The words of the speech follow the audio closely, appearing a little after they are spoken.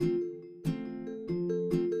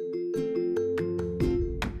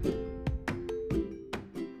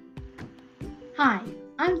Hi,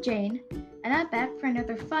 I'm Jane, and I'm back for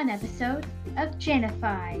another fun episode of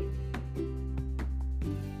Janify.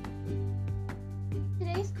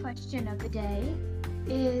 Today's question of the day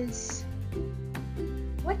is,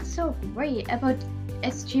 what's so great about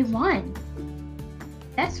SG1?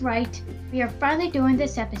 That's right, we are finally doing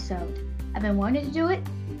this episode. I've been wanting to do it,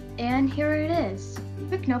 and here it is.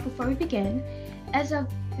 Quick note before we begin, as of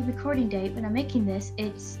the recording date when I'm making this,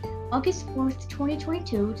 it's August 4th,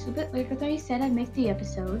 2022. It's a bit later than I said I'd make the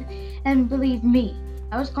episode. And believe me,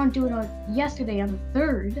 I was going to do it on yesterday on the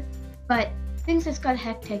 3rd, but things just got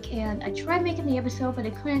hectic and I tried making the episode, but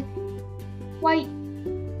I couldn't quite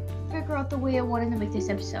figure out the way I wanted to make this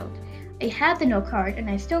episode. I had the note card and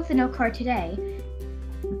I still have the note card today.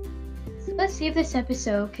 So let's see if this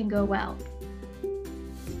episode can go well.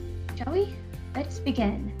 Shall we? Let's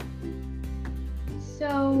begin.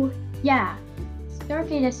 So, yeah.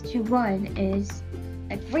 Stargate SG1 is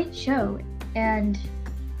a great show, and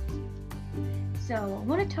so I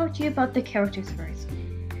want to talk to you about the characters first.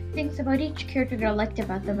 Things about each character that I liked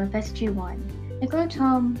about them of SG1. I'm going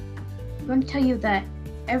to tell you that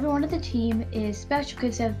everyone on the team is special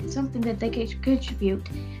because they have something that they can contribute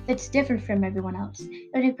that's different from everyone else. And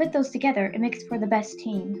when you put those together, it makes for the best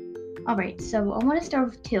team. Alright, so I want to start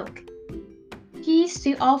with Teal'c. He's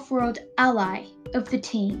the off-world ally of the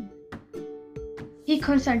team. He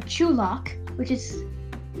comes on Chulak, which is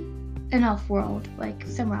an off-world, like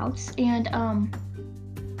somewhere else, and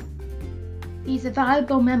he's a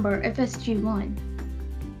valuable member of SG1.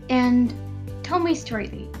 And tell me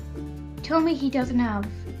straightly, tell me he doesn't have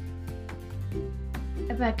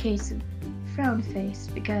a bad case of frown face,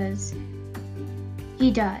 because he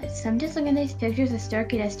does. I'm just looking at these pictures of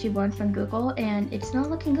Stargate SG1 from Google, and it's not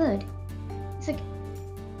looking good. He's like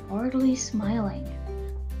hardly smiling.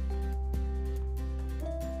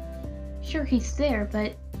 Sure, he's there,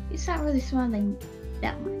 but he's not really smiling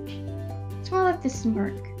that much. It's more like the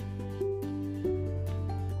smirk.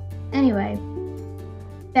 Anyway,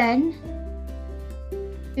 then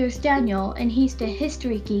there's Daniel, and he's the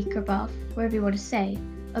history geek or buff, whatever you want to say,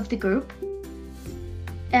 of the group.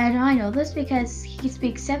 And I know this because he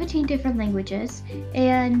speaks 17 different languages,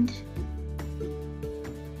 and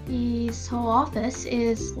his whole office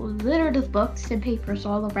is littered with books and papers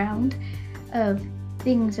all around of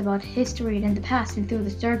things about history and the past and through the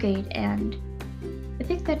Stargate, and I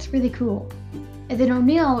think that's really cool. And then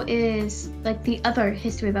O'Neill is like the other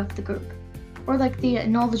history buff of the group, or like the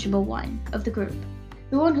knowledgeable one of the group.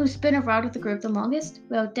 The one who's been around with the group the longest.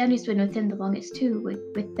 Well, Danny's been with him the longest too,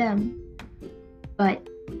 with them. But,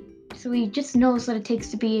 so he just knows what it takes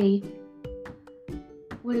to be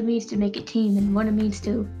what it means to make a team and what it means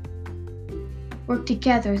to work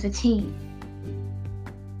together as a team.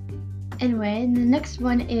 Anyway, and the next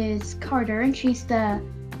one is Carter, and she's the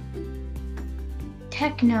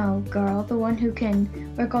techno girl, the one who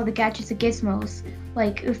can work all the gadgets and gizmos.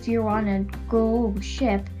 Like, if you're on a gold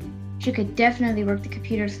ship, she could definitely work the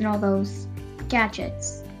computers and all those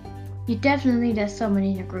gadgets. You definitely need someone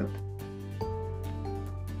in your group.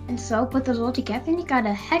 And so, put those all together and you got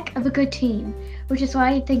a heck of a good team, which is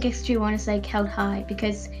why I think SG1 is like held high,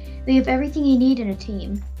 because they have everything you need in a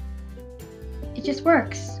team. It just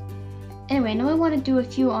works. Anyway, now I want to do a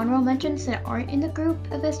few honorable mentions that aren't in the group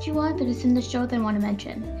of SG1, but it's in the show that I want to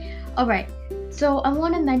mention. Alright, so I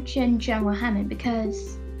want to mention General Hammond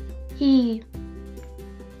because he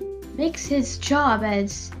makes his job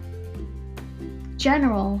as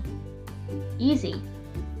general easy.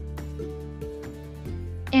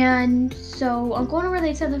 And so I'm going to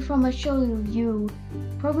relate something from a show you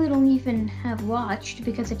probably don't even have watched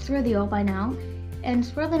because it's really old by now, and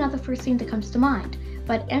it's really not the first thing that comes to mind.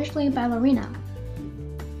 But Angelina Ballerina,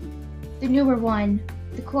 the newer one,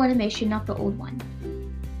 the cool animation, not the old one.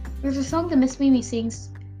 There's a song that Miss Mimi sings.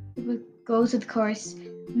 It goes with the chorus,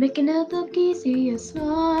 making it look easy, it's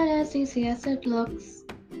not as easy as it looks.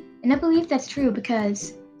 And I believe that's true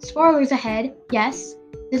because spoilers ahead. Yes,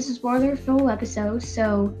 this is spoiler full episode,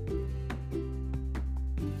 so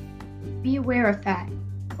be aware of that.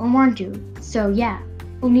 I warned you. So yeah,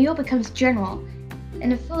 O'Neill becomes general.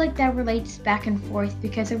 And I feel like that relates back and forth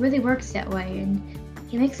because it really works that way, and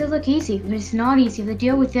he makes it look easy, but it's not easy. They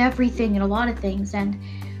deal with everything and a lot of things, and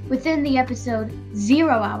within the episode 0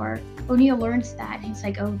 hour, O'Neill learns that, and he's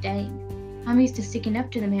like, oh dang, I'm used to sticking up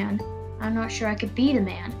to the man. I'm not sure I could be the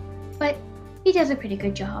man, but he does a pretty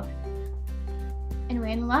good job.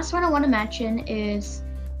 Anyway, and the last one I want to mention is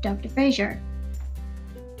Dr. Fraiser.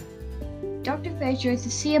 Dr. Fraiser is the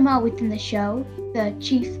CMO within the show, the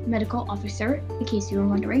Chief Medical Officer, in case you were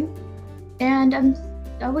wondering. And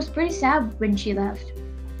I was pretty sad when she left.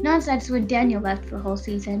 Not as sad as when Daniel left for the whole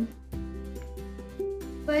season.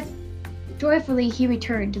 But joyfully, he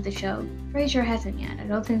returned to the show. Frasier hasn't yet. I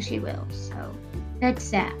don't think she will, so that's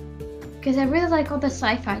sad. Because I really like all the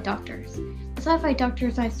sci-fi doctors. The sci-fi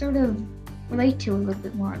doctors I sort of relate to a little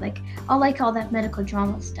bit more. Like, I like all that medical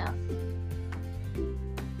drama stuff.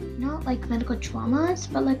 Not like medical traumas,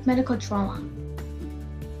 but like medical drama.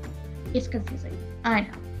 It's confusing. I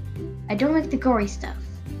know. I don't like the gory stuff.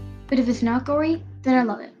 But if it's not gory, then I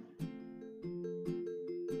love it.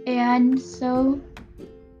 And so,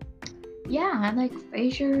 yeah, I like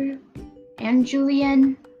Frasier and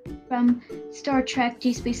Julian from Star Trek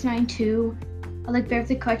Deep Space Nine too. I like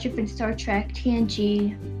Beverly Crusher from Star Trek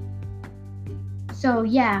TNG. So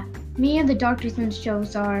yeah, me and the doctors in the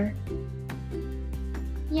shows are,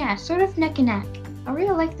 yeah, sort of neck and neck. I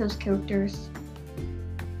really like those characters.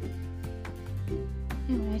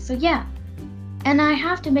 Anyway, so yeah. And I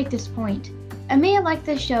have to make this point. I may like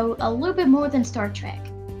this show a little bit more than Star Trek.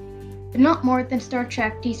 But not more than Star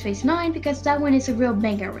Trek Deep Space Nine, because that one is a real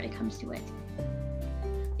banger when it comes to it.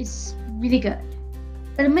 It's really good.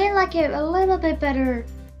 But I may like it a little bit better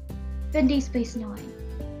than Deep Space Nine.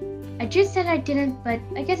 I just said I didn't, but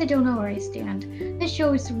I guess I don't know where I stand. This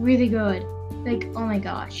show is really good. Like, oh my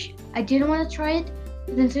gosh. I didn't want to try it,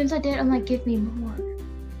 but then since I did, I'm like, give me more.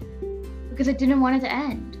 Because I didn't want it to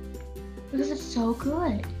end. Because it's so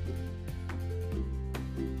good.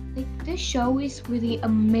 Like, this show is really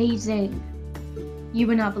amazing. You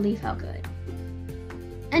would not believe how good.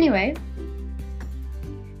 Anyway,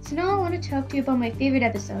 so now I want to talk to you about my favorite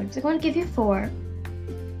episodes. I'm going to give you 4.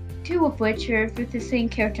 2 of which are with the same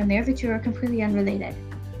character, and the other 2 are completely unrelated.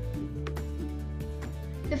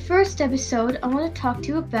 The first episode I want to talk to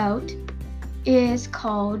you about is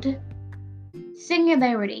called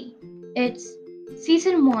Singularity. It's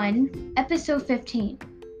Season 1, Episode 15.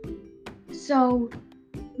 So,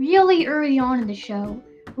 really early on in the show,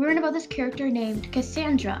 we learn about this character named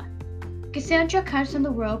Cassandra. Cassandra comes from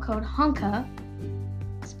the world called Hanka,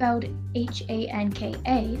 spelled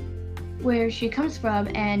Hanka, where she comes from,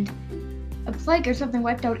 and a plague or something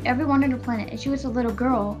wiped out everyone on the planet, and she was a little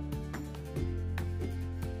girl.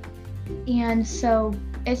 And so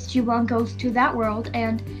SG-1 goes to that world,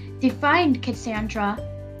 and they find Cassandra,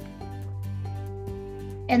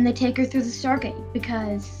 and they take her through the Stargate,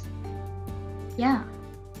 because, yeah.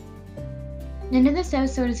 And in this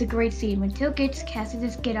episode is a great scene. When Teal gets Cassie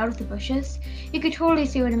to get out of the bushes, you can totally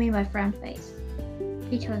see what I mean by frown face.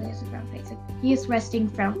 He totally has a frown face. Like, he is resting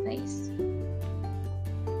frown face.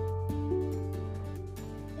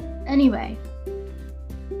 Anyway,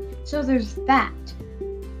 so there's that.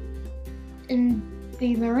 And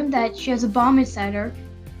they learn that she has a bomb inside her.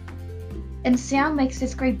 And Sam makes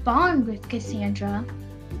this great bond with Cassandra.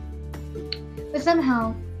 But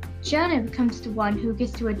somehow, Janet becomes the one who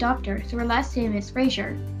gets to adopt her, so her last name is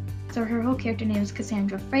Frasier. So her whole character name is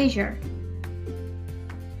Cassandra Frasier.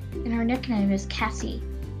 And her nickname is Cassie,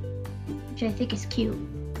 which I think is cute.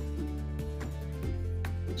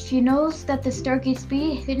 She knows that the Stargate's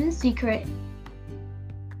be a hidden secret,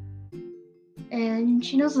 and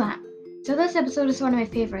she knows that. So this episode is one of my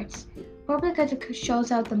favorites, probably because it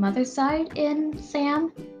shows out the mother side in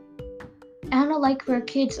Sam. I don't like where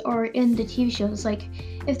kids are in the TV shows. Like,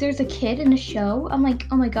 if there's a kid in a show, I'm like,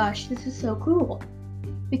 oh my gosh, this is so cool.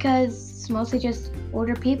 Because it's mostly just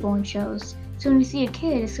older people in shows. So when you see a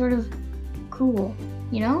kid, it's sort of cool,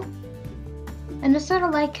 you know? And it's sort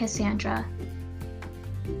of like Cassandra.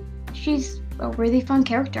 She's a really fun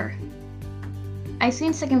character. I've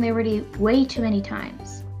seen Singularity way too many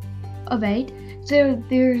times. Alright, so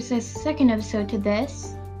there's a second episode to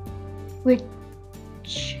this, which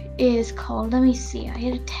is called, let me see, I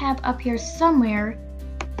had a tab up here somewhere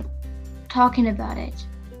talking about it.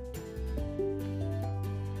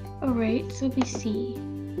 Alright, so let me see.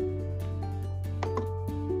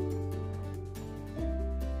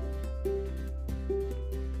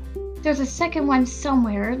 There's a second one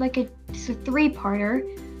somewhere, like it's a 3-parter.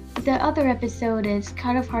 The other episode is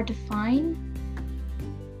kind of hard to find.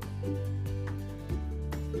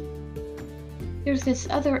 There's this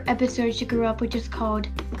other episode she grew up, which is called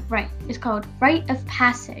It's called Rite of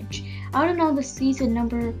Passage. I don't know the season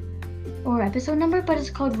number or episode number, but it's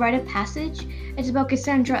called Rite of Passage. It's about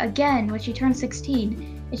Cassandra again when she turns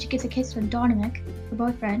 16 and she gets a kiss from Dominic, her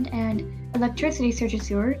boyfriend, and electricity surges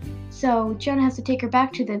through her. So Jonah has to take her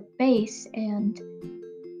back to the base and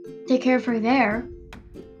take care of her there.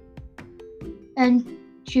 And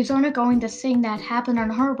she's undergoing this thing that happened on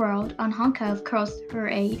her world, on Hanka of girls her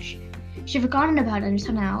age. She'd forgotten about it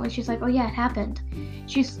until now, and she's like, oh yeah, it happened.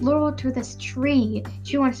 She's lured to this tree.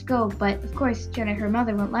 She wants to go, but of course, Jenna, her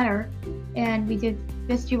mother, won't let her. And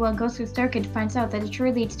SG-1 goes through Stargate and finds out that the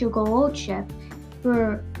tree leads to a gold ship.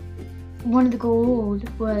 where one of the Goa'uld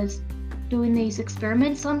was doing these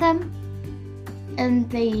experiments on them, and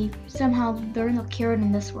they somehow learn the cure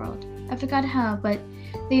in this world. I forgot how, but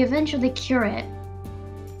they eventually cure it.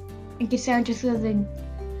 And Cassandra says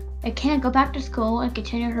I can't go back to school and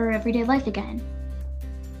continue her everyday life again.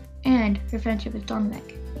 And her friendship with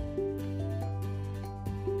Dominic.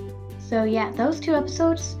 So yeah, those 2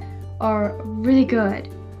 episodes are really good.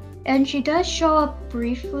 And she does show up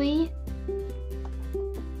briefly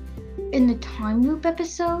in the time loop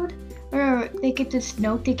episode, where they get this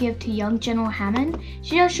note they give to young General Hammond.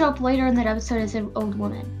 She does show up later in that episode as an old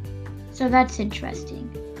woman. So that's interesting.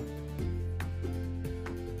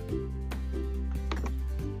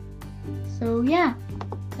 So yeah,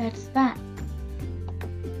 that's that.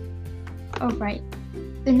 Alright,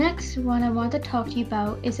 the next one I want to talk to you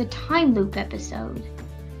about is a time loop episode,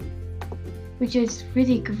 which is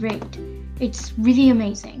really great. It's really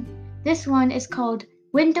amazing. This one is called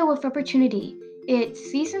Window of Opportunity.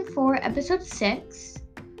 It's season 4, episode 6,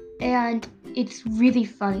 and it's really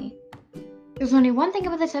funny. There's only one thing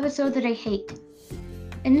about this episode that I hate,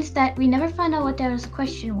 and it's that we never find out what Dada's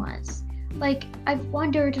question was. Like, I've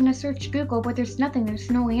wondered and I searched Google, but there's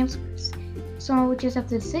no answers. So I would just have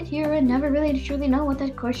to sit here and never really truly know what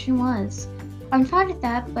that question was. I'm fine with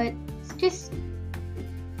that, but it's just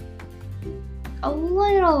a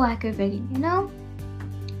little aggravating, you know?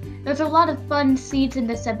 There's a lot of fun scenes in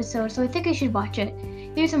this episode, so I think you should watch it.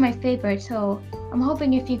 These are my favorites, so I'm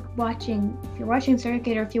hoping if you're watching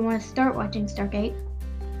Stargate, or if you want to start watching Stargate,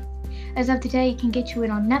 as of today, you can get you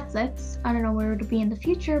it on Netflix. I don't know where it'll be in the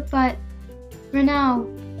future, but for now,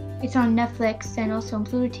 it's on Netflix and also on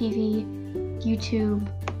Pluto TV, YouTube,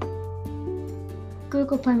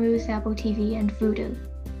 Google Play Movies, Apple TV, and Vudu.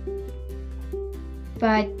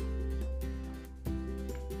 But,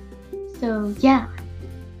 so yeah,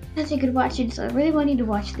 as you could watch it, so I really want you to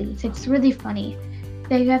watch these. It's really funny.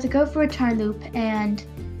 They have to go for a time loop, and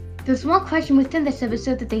there's one question within this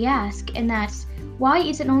episode that they ask, and that's, why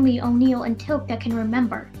is it only O'Neill and Teal'c that can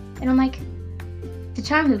remember? And I'm like, the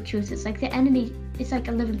time loop chooses, like the entity is like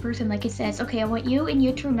a living person, like it says, okay, I want you and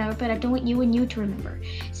you to remember, but I don't want you and you to remember.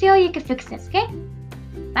 See how you can fix this, okay?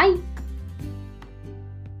 Bye!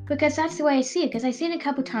 Because that's the way I see it, because I've seen a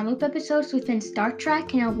couple time loop episodes within Star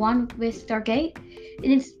Trek, and one with Stargate,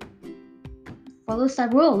 and it follows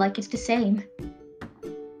that rule, like it's the same.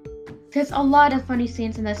 There's a lot of funny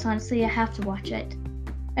scenes in this, honestly, I have to watch it.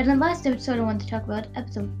 And the last episode I want to talk about,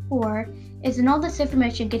 episode 4, is when all this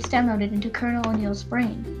information gets downloaded into Colonel O'Neill's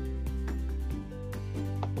brain.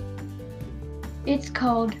 It's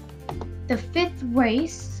called The Fifth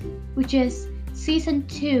Race, which is season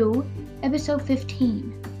 2, episode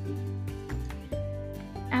 15.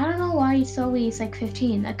 I don't know why it's always like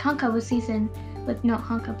 15. Like Hanka was not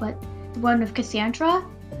Hanka, but the one with Cassandra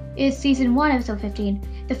is season 1, episode 15.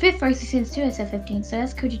 The Fifth Race is season 2, episode 15, so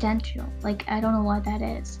that's coincidental. Like, I don't know why that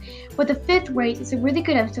is. But The Fifth Race is a really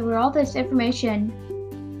good episode where all this information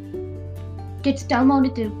gets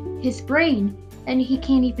downloaded to his brain, and he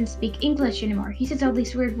can't even speak English anymore. He says all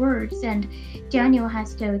these weird words, and Daniel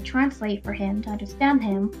has to translate for him to understand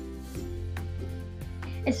him.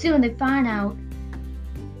 And soon they find out,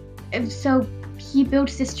 so he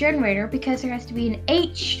builds this generator because there has to be an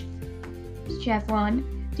H chevron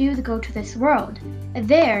to go to this world. And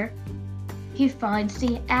there, he finds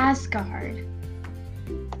the Asgard.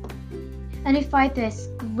 And they fight this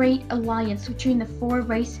great alliance between the 4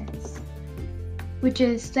 races, which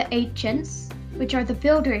is the Ancients, which are the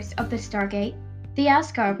builders of the Stargate, the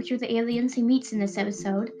Asgard, which are the aliens he meets in this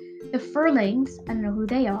episode, the Furlings, I don't know who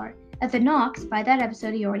they are, and the Nox. By that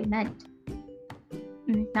episode he already met.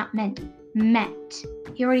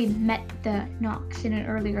 He already met the Nox in an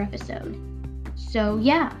earlier episode. So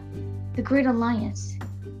yeah, the Great Alliance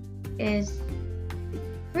is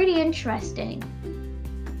pretty interesting.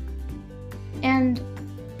 And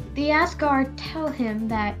the Asgard tell him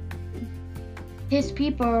that his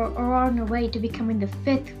people are on their way to becoming the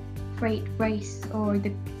 5th great race, or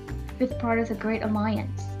the 5th part of the Great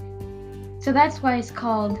Alliance. So that's why it's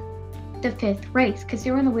called the 5th race, because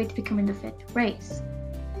they're on the way to becoming the 5th race.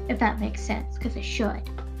 If that makes sense, because it should.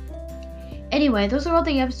 Anyway, those are all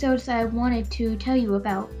the episodes that I wanted to tell you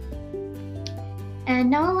about. And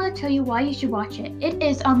now I want to tell you why you should watch it. It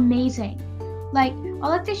is amazing. Like, I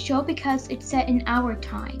like this show because it's set in our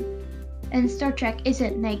time. And Star Trek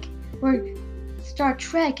isn't. Like, where Star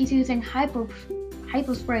Trek is using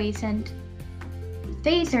hyposprays and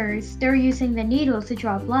phasers. They're using the needles to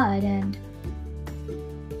draw blood and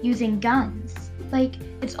using guns. Like,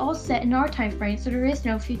 it's all set in our time frame, so there is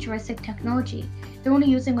no futuristic technology. They're only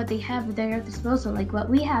using what they have at their disposal, like what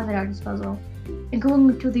we have at our disposal and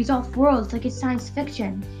going to these off worlds like it's science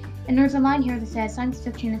fiction. And there's a line here that says science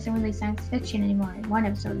fiction isn't really science fiction anymore in one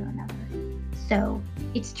episode or another. So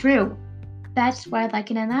it's true. That's why I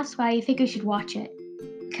like it, and that's why I think you should watch it,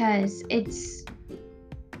 because it's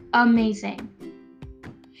amazing.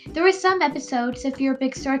 There are some episodes, if you're a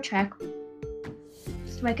big Star Trek,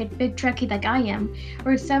 like a big Trekkie like I am,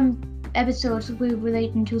 or some episodes will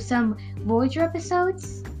relate into some Voyager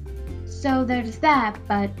episodes. So there's that,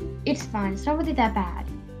 but it's fine. It's not really that bad.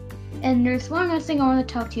 And there's one other thing I want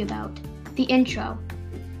to talk to you about. The intro.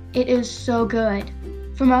 It is so good.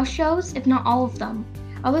 For most shows, if not all of them,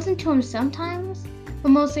 I listen to them sometimes, but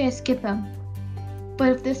mostly I skip them. But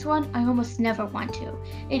with this one, I almost never want to.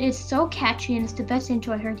 It is so catchy and it's the best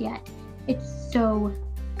intro I heard yet. It's so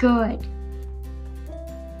good.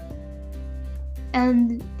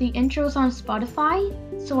 And the intro's on Spotify,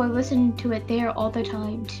 so I listen to it there all the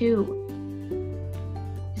time too.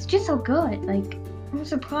 It's just so good. Like, I'm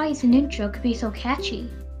surprised an intro could be so catchy.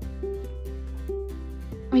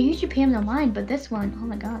 I usually pay them no mind, but this one, oh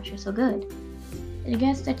my gosh, it's so good. And I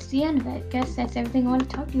guess that's the end of it. I guess that's everything I want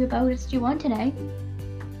to talk to you about SG-1 today.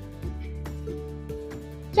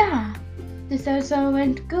 Yeah, this episode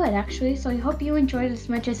went good actually, so I hope you enjoyed it as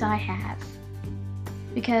much as I have.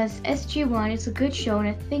 Because SG-1 is a good show and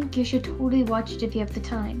I think you should totally watch it if you have the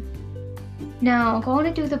time. Now, I'm going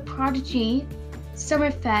to do the Prodigy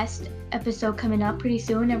Summerfest episode coming up pretty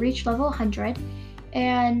soon. I reached level 100,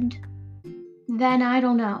 and then I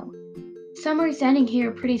don't know. Summer is ending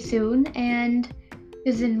here pretty soon, and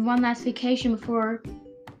there's one last vacation before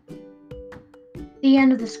the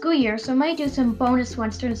end of the school year, so I might do some bonus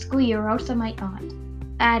ones during the school year, or else I might not.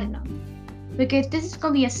 I don't know. Because this is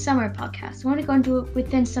going to be a summer podcast. I want to go into it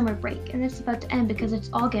within summer break, and it's about to end because it's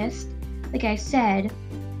August. Like I said,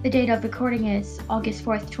 the date of recording is August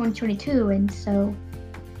 4th, 2022, and so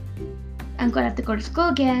I'm going to have to go to school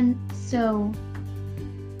again, so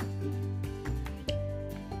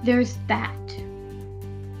there's that.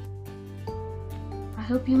 I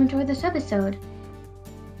hope you enjoyed this episode.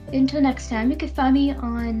 Until next time, you can find me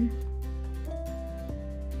on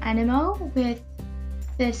Animo with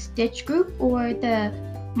the Stitch group or the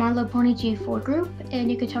My Little Pony G4 group,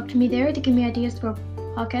 and you can talk to me there to give me ideas for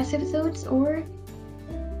podcast episodes, or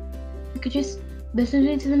you could just listen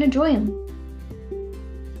to them and enjoy them.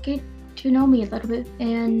 Get to know me a little bit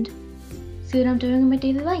and see what I'm doing in my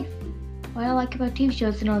daily life, what I like about TV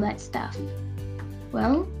shows and all that stuff.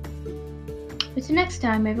 Well, until next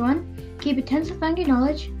time, everyone, keep intensifying your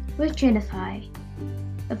knowledge with Janify.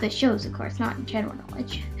 Of the shows, of course, not general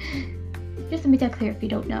knowledge. Just to make that clear if you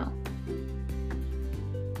don't know.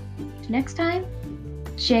 Till next time,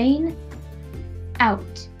 Jane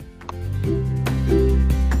out.